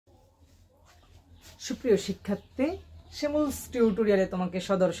সুপ্রিয় শিক্ষার্থী, শিমুলস টিউটোরিয়ালে তোমাকে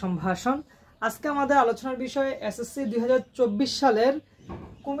সদর সম্ভাষণ। আজকে আমাদের আলোচনার বিষয় এসএসসি 2024 সালের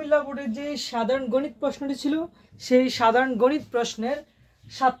কুমিল্লা বোর্ডের যে সাধারণ গণিত প্রশ্নটি ছিল, সেই সাধারণ গণিত প্রশ্নের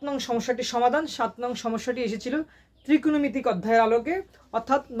 7 নং সমস্যাটি সমাধান। 7 নং সমস্যাটি এসেছিল ত্রিকোণমিতিক অধ্যায়ের আলোকে,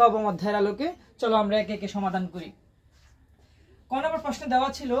 অর্থাৎ নবম অধ্যায়ের আলোকে। চলো আমরা একে একে সমাধান করি। ক নম্বর প্রশ্নে দেওয়া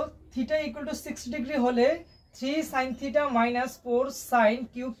ছিল থিটা ইকুয়াল টু 6 ডিগ্রি হলে 3 sin theta minus 4 sin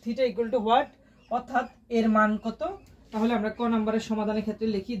cube theta equal to what, অর্থাৎ এর মান কত। তাহলে আমরা ক নম্বরের সমাধানের ক্ষেত্রে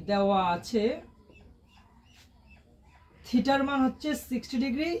লিখি, দেওয়া আছে থিটার মান হচ্ছে 60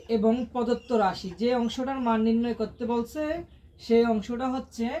 ডিগ্রি এবং প্রদত্ত রাশি যে অংশটার মান নির্ণয় করতে বলছে সেই অংশটা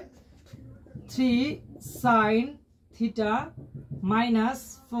হচ্ছে 3 sin theta minus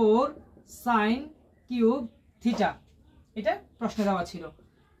 4 sin cube theta. এটা প্রশ্নে দেওয়া ছিল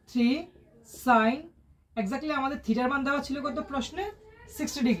 3 sin, এক্স্যাক্টলি আমাদের থিটার মান দেওয়া ছিল কত প্রশ্নে,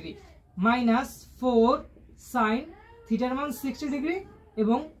 60 ডিগ্রি, মাইনাস 4 sin থিটার মান 60 ডিগ্রি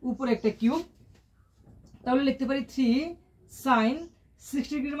এবং উপরে একটা কিউব। তাহলে লিখতে পারি 3 sin 60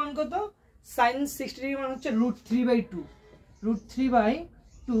 ডিগ্রির মান কত, sin 60 ডিগ্রির মান হচ্ছে √3/2,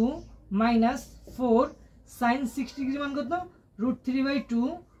 √3/2 মাইনাস 4 sin 60 ডিগ্রির মান কত, √3/2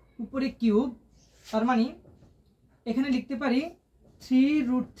 উপরে কিউব। তার মানে এখানে লিখতে পারি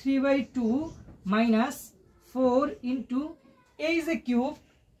 3√3/2 মাইনাস 4 ইন্টু এই যে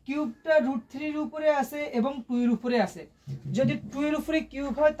কিউবটা √3 এর উপরে আছে এবং 2 এর উপরে আছে। যদি 2 এর উপরে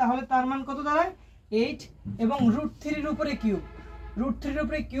কিউব হয় তাহলে তার মান কত দাঁড়ায় 8, এবং √3 এর উপরে কিউব, √3 এর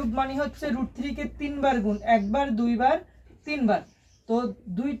উপরে কিউব মানে হচ্ছে √3 কে 3 বার গুণ, একবার, দুইবার, তিনবার। তো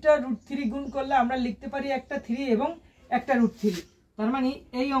দুইটা √3 গুণ করলে আমরা লিখতে পারি একটা 3 এবং একটা √3। তার মানে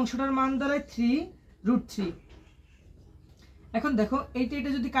এই অংশটার মান দাঁড়ায় 3√3। এখন দেখো এইটা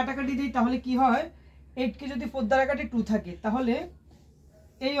যদি কাটাকাটি দিই তাহলে কি হয়, 8 কে যদি 4 দ্বারা কাটি 2 থাকে, তাহলে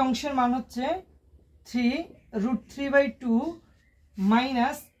এই অংশের মান হচ্ছে 3√3/2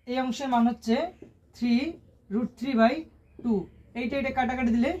 মাইনাস এই অংশের মান হচ্ছে 3√3/2। এইটা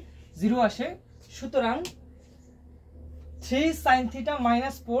কাটাকাটি দিলে 0 আসে। সুতরাং 3 sin theta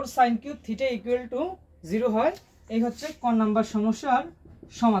minus 4 sin cube theta equal to 0 হয়। এই হচ্ছে ক নাম্বার সমস্যার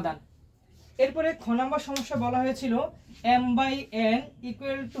সমাধান। এরপরে খ নাম্বার সমস্যা বলা হয়েছিল m/n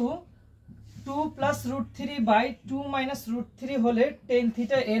equal to 2 plus √3/2 minus √3 হলে tan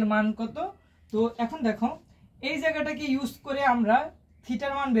থিটা এর মান কত। তো এখন দেখো এই জায়গাটাকে ইউজ করে আমরা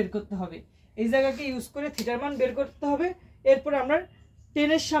থিটার মান বের করতে হবে, এই জায়গাকে ইউজ করে থিটার মান বের করতে হবে। এরপরে আমরা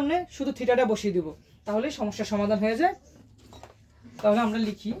টেনের সামনে শুধু থিটাটা বসিয়ে দিব, তাহলে সমস্যার সমাধান হয়ে যায়। তাহলে আমরা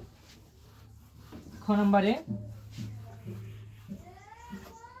লিখি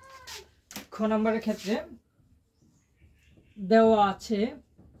খ নম্বরের ক্ষেত্রে দেওয়া আছে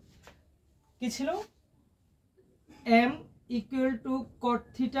কি ছিল, m equal to cot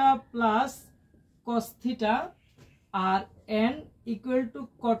theta plus cos theta R n equal to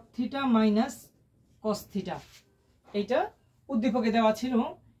cot theta minus cos theta. এইটা উদ্দীপকে দেওয়া ছিল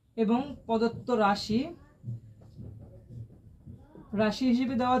এবং প্রদত্ত রাশি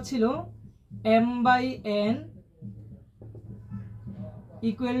হিসেবে দেওয়া ছিল m/n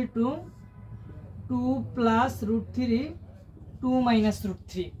equal to 2 plus √3 2 minus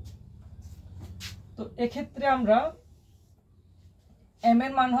 √3। তো এক্ষেত্রে আমরা m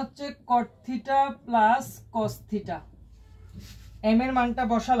এর মান হচ্ছে cot theta plus cos theta, m এর মানটা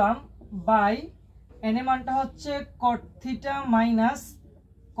বসালাম, বাই n এর মানটা হচ্ছে cot theta minus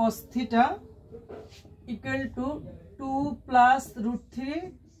cos theta equal to 2 plus √3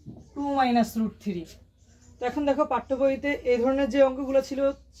 2 minus √3। তো এখন দেখো পাঠ্য বইতে এই ধরনের যে অঙ্কগুলো ছিল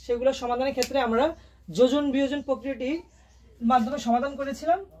সেগুলো সমাধানের ক্ষেত্রে আমরা যোজন বিয়োজন প্রক্রিয়াটির মাধ্যমে সমাধান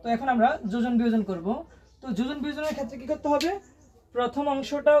করেছিলাম। তো এখন আমরা যোজন বিয়োজন করব। তো যোজন বিয়োজনের ক্ষেত্রে কি করতে হবে, প্রথম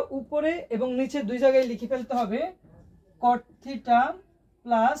অংশটা উপরে এবং নিচে দুই জায়গায় লিখে ফেলতে হবে cot theta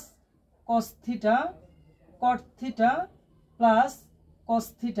plus cos theta, cot theta plus cos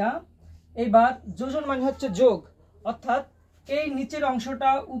theta. এবার যোজন মানে হচ্ছে যোগ, অর্থাৎ এই নিচের অংশটা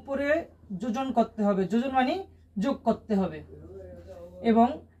উপরে যোজন করতে হবে, যোজন মানে যোগ করতে হবে, এবং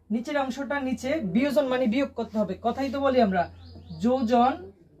নিচের অংশটা নিচে বিয়োজন মানে বিয়োগ করতে হবে। কথাই তো বলি আমরা যোজন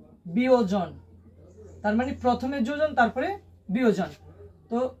বিয়োজন, তার মানে প্রথমে যোজন তারপরে বিয়োজন।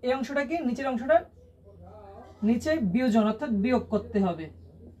 তো এই অংশটা কি, নিচের অংশটা নিচে বিয়োজন অর্থাৎ বিয়োগ করতে হবে।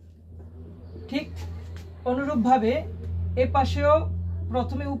 ঠিক অনুরূপভাবে এ পাশেও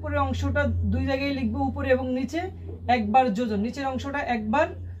প্রথমে উপরের অংশটা দুই জায়গায় লিখবো, উপরে এবং নিচে একবার যোজন, নিচের অংশটা একবার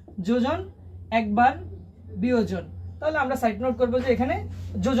যোজন একবার বিয়োজন। তাহলে আমরা সাইড নোট করবো যে এখানে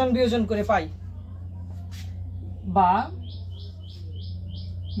যোজন বিয়োজন করে পাই। বা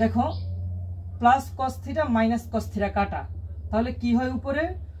দেখো plus cos theta minus cos theta কাটা, তাহলে কি হয় উপরে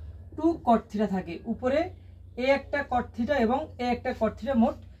 2 cot থিটা থাকে, উপরে এ একটা cot থিটা এবং এ একটা cot থিটা,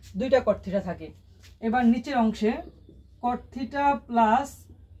 মোট 2টা cot থিটা থাকে। এবার নিচের অংশে cot theta plus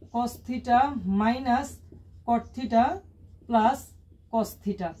cos theta minus cot theta plus cos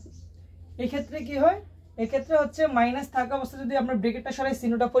theta. এই ক্ষেত্রে কি হয়, এই ক্ষেত্রে হচ্ছে মাইনাস থাকা অবস্থায় যদি আমরা ব্র্যাকেটটা সরাই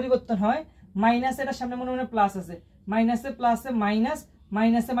চিহ্নটা পরিবর্তন হয়, মাইনাস এটার সামনে মনে মনে প্লাস আছে, মাইনাসে প্লাসে মাইনাস,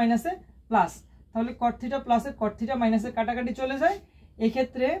 মাইনাসে মাইনাসে প্লাস, তাহলে cot থিটা প্লাসে cot থিটা মাইনাসে কাটাকাটি চলে যায়। এই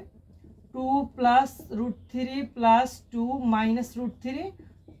ক্ষেত্রে 2 plus √3 plus 2 minus √3,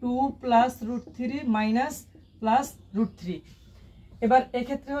 2 plus √3 minus plus √3। এবার এই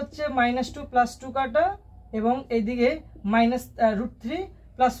ক্ষেত্রে হচ্ছে -2 প্লাস 2 কাটা এবং এইদিকে মাইনাস √3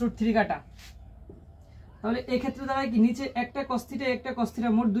 প্লাস √3 কাটা। তাহলে এই ক্ষেত্রে দাঁড়ায় কি, নিচে একটা cos থিটা একটা cos থিটা,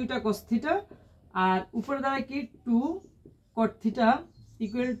 মোট 2টা cos থিটা, আর উপরে দাঁড়ায় কি 2 cot থিটা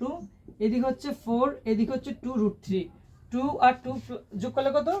ইকুয়াল টু এদিকে হচ্ছে 4, এদিকে হচ্ছে 2 √3, 2 আর 2 যোগ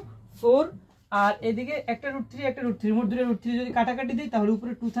করলে কত 4, আর এদিকে একটা √3 একটা √3, মোট 2টা √3 যদি কাটাকাটি দিই তাহলে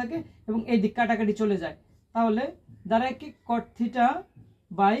উপরে 2 থাকে এবং এই দিক কাটাকাটি চলে যায়। তাহলে দাঁড়ায় কি cot theta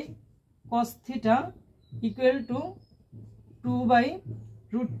by cos theta equal to 2 by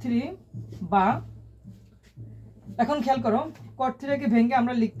 √3, বা এখন খেয়াল করো cot থিটাকে ভেঙে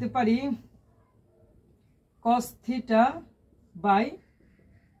আমরা লিখতে পারি cos theta by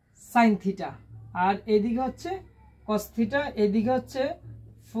sin theta, আর এদিকে হচ্ছে cos থিটা, এদিকে হচ্ছে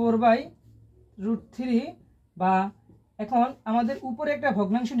 4 বাই √3, বা এখন আমাদের উপরে একটা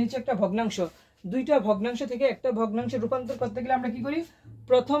ভগ্নাংশ নিচে একটা ভগ্নাংশ, দুইটা ভগ্নাংশ থেকে একটা ভগ্নাংশে রূপান্তর করতে গেলে আমরা কি করি,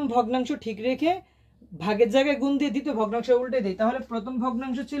 প্রথম ভগ্নাংশ ঠিক রেখে ভাগের জায়গায় গুণ দিয়ে দ্বিতীয় ভগ্নাংশ উল্টে দিই। তাহলে প্রথম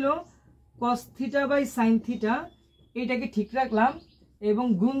ভগ্নাংশ ছিল cos theta by sin theta, এইটাকে ঠিক রাখলাম এবং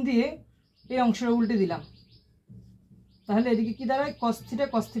গুণ দিয়ে এই অংশটা উল্টে দিলাম। তাহলে এদিকে কি দাঁড়ায়, cos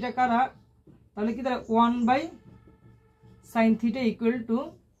থিটা কারা, তাহলে কি দাঁড়ায় 1 by sin theta equal to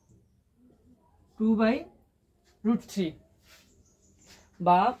 2 by √3,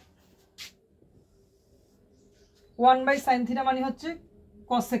 বা 1 বাই sin থিটা মানে হচ্ছে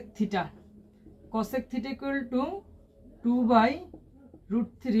cosec theta, cosec theta equal to 2 by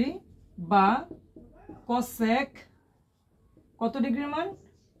 √3, বা cosec কত ডিগ্রির মান,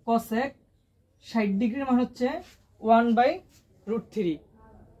 cosec 60 ডিগ্রির মান হচ্ছে 1 বাই √3,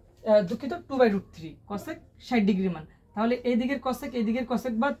 দুঃখিত 2 বাই √3, cosec 60 ডিগ্রির মান। তাহলে এই দিকের cosec এই দিকের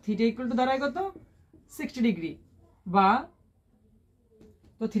cosec বা থিটা ইকুয়াল টু দাঁড়ায় কত 60 ডিগ্রি, বা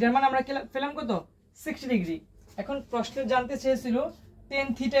তো থিটার মান আমরা পেলাম কত 60 ডিগ্রি। এখন প্রশ্নে জানতে চেয়েছিল tan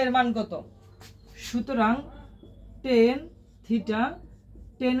থিটা এর মান কত, সুতরাং tan থিটা,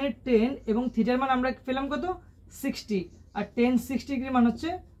 tan এর tan এবং থিটার মান আমরা পেলাম কত 60, আর tan 60 ডিগ্রি মান হচ্ছে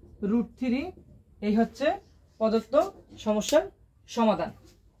 √3। এই হচ্ছে প্রদত্ত সমস্যার সমাধান।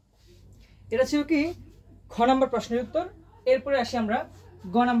 এটা ছিল কি খ নম্বর প্রশ্নের উত্তর। এরপরে আসি আমরা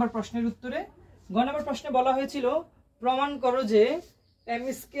গ নম্বর প্রশ্নের উত্তরে। গ নম্বর প্রশ্নে বলা হয়েছিল প্রমাণ করো যে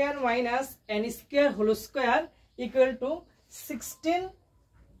m² minus n² whole square equal to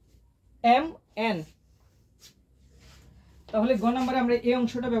 16mn। তাহলে গ নম্বরে আমরা এই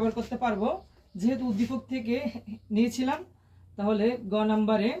অংশটা ব্যবহার করতে পারবো, যেহেতু উদ্দীপক থেকে নিয়েছিলাম। তাহলে গ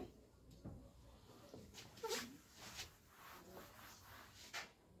নম্বরে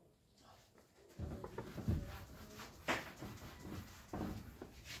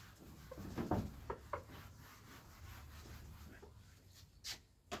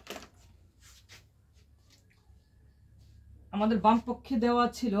আমাদের বাম পক্ষে দেওয়া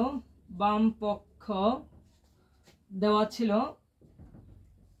ছিল, বাম পক্ষ দেওয়া ছিল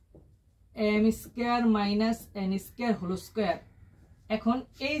m² minus n² whole square. এখন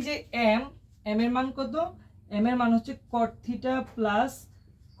এই যে m এর মান কত, m এর মান হচ্ছে cot theta plus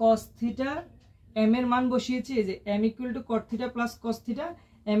cos theta, m এর মান বসিয়েছি এই যে m equal to cot theta plus cos theta,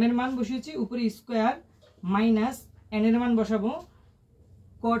 m এর মান বসিয়েছি উপরে স্কয়ার মাইনাস n এর মান বসাবো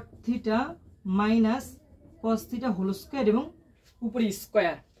cot theta minus cos theta whole square এবং উপরে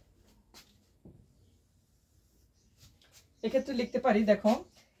স্কয়ার। এক্ষেত্রে লিখতে পারি, দেখো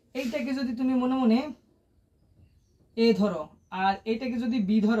এইটাকে যদি তুমি মনে মনে a ধরো আর এইটাকে যদি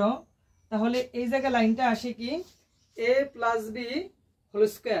b ধরো, তাহলে এই জায়গায় লাইনটা আসে কি a plus b whole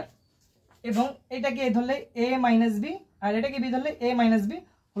square, এবং এটাকে a ধরলে a মাইনাস b আর এটাকে b ধরলে a minus b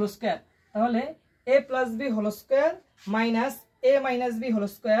whole square. তাহলে a plus b whole square minus a minus b whole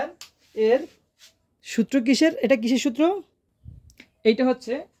square এর সূত্র কিসের, এটা কিসের সূত্র, এইটা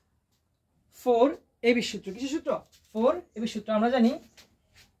হচ্ছে 4ab সূত্র। কিসের সূত্র, 4ab সূত্র। আমরা জানি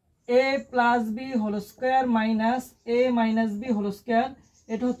a plus b whole square minus a minus b whole square,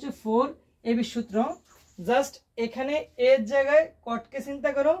 এটা হচ্ছে 4ab সূত্র। জাস্ট এখানে a এর জায়গায় cot কে চিন্তা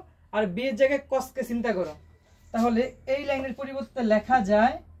করো আর b এর জায়গায় cos কে চিন্তা করো। তাহলে এই লাইনের পরিবর্তে লেখা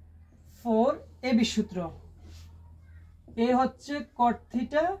যায় 4 AB সূত্র, A হচ্ছে cot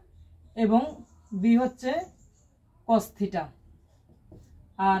থিটা এবং B হচ্ছে cos থিটা।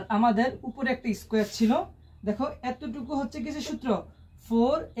 আর আমাদের উপরে একটা স্কয়ার ছিল, দেখো এতটুকু হচ্ছে কিসের সূত্র,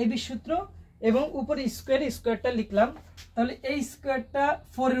 4 AB সূত্র, এবং উপরে স্কয়ারটা লিখলাম। তাহলে এই স্কয়ারটা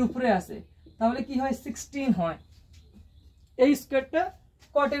 4 এর উপরে আছে, তাহলে কি হয় 16 হয়। এই স্কয়ারটা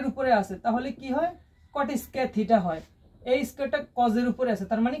cot এর উপরে আছে, তাহলে কি হয় cot স্কয়ার থিটা হয়। এই স্কয়ারটা cos এর উপরে আছে,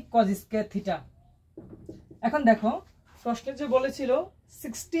 তার মানে cos স্কয়ার থিটা। এখন দেখো প্রশ্নে যে বলেছিল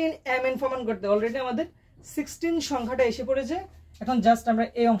 16 mn প্রমাণ করতে, অলরেডি আমাদের 16 সংখ্যাটা এসে পড়েছে। এখন জাস্ট আমরা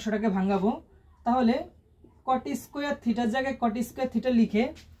এই অংশটাকে ভাঙাবো। তাহলে cot স্কয়ার থিটার জায়গায় cot স্কয়ার থিটা লিখে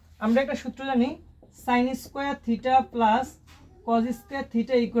আমরা একটা সূত্র জানি, sin square theta plus cos square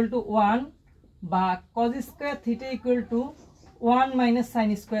theta equal to 1, বা cos square theta equal to 1 minus sin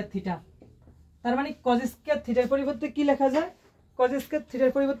square theta. তার মানে cos স্কয়ার থিটার পরিবর্তে কি লেখা যায়, cos স্কয়ার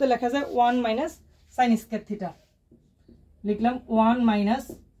থিটার পরিবর্তে লেখা যায় 1 মাইনাস sin স্কয়ার থিটা। লিখলাম 1 মাইনাস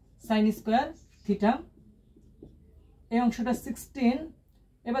sin স্কয়ার থিটা। এই অংশটা 16।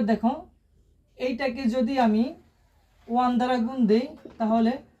 এবার দেখো এইটাকে যদি আমি 1 দ্বারা গুণ দেই,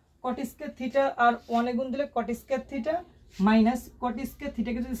 তাহলে cot স্কয়ার থিটা আর 1 এ গুণ দিলে cot square theta, minus cot square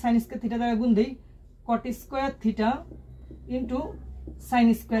থিটাকে যদি sin স্কয়ার থিটা দ্বারা গুণ দেই, cot square theta into sin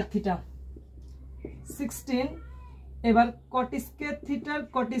square theta 16। এবার cot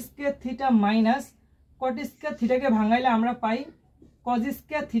square theta minus cot square থিটাকে ভাঙাইলে আমরা পাই cos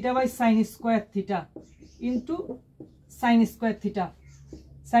square theta by sin square theta into sin square theta.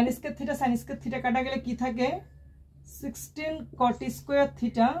 sin square theta কাটা গেলে কি থাকে, 16 cot square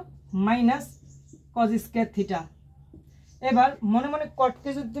theta minus cos square theta. এবার মনে মনে cotকে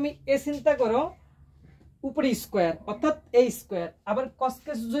যদি তুমি a চিন্তা করো উপরে স্কয়ার অর্থাৎ a স্কয়ার, আবার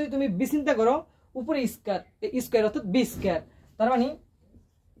cosকে যদি তুমি b চিন্তা করো উপরে স্কয়ার অর্থাৎ b স্কয়ার। তার মানে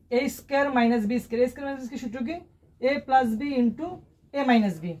a square minus b square, a square minus কি সূত্র কি, a plus b into a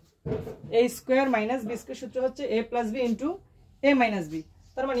minus b। a square minus b square সূত্র হচ্ছে a plus b into a minus b।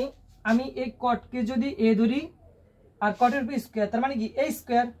 তার মানে আমি এই cotকে যদি a ধরি আর cot এর উপর স্কয়ার, তার মানে কি a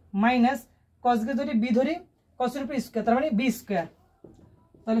স্কয়ার, মাইনাস cosকে যদি b ধরি cos এর উপর স্কয়ার, তার মানে b স্কয়ার।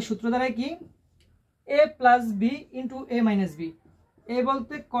 তাহলে সূত্র দ্বারা কি a plus b into a minus b। a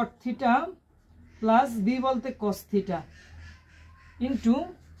বলতে cot থিটা প্লাস b বলতে cos theta into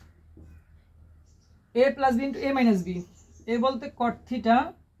a plus b into a minus b। a বলতে cot থিটা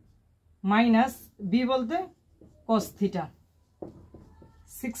মাইনাস b বলতে cos থিটা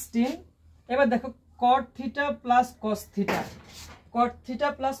 16। এবার দেখো cot theta plus cos theta, cot theta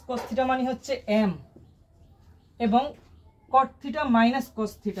plus cos theta মানে হচ্ছে m, এবং cot theta minus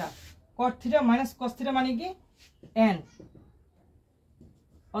cos theta, cot theta minus cos theta মানে কি n,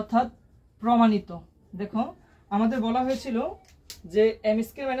 অর্থাৎ প্রমাণিত। দেখো আমাদের বলা হয়েছিল যে m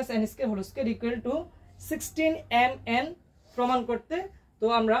square minus n square whole square equal to 16 mn প্রমাণ করতে। তো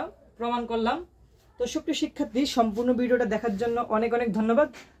আমরা প্রমাণ করলাম। তো সুপ্রিয় শিক্ষার্থী, সম্পূর্ণ ভিডিওটা দেখার জন্য অনেক অনেক ধন্যবাদ।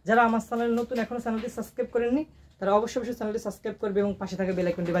 যারা আমার চ্যানেল নতুন, এখনো চ্যানেলটি সাবস্ক্রাইব করেননি, তারা অবশ্যই চ্যানেলটি সাবস্ক্রাইব করবে এবং পাশে থাকা বেল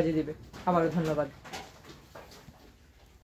আইকনটি বাজিয়ে দিবে। আবারও ধন্যবাদ।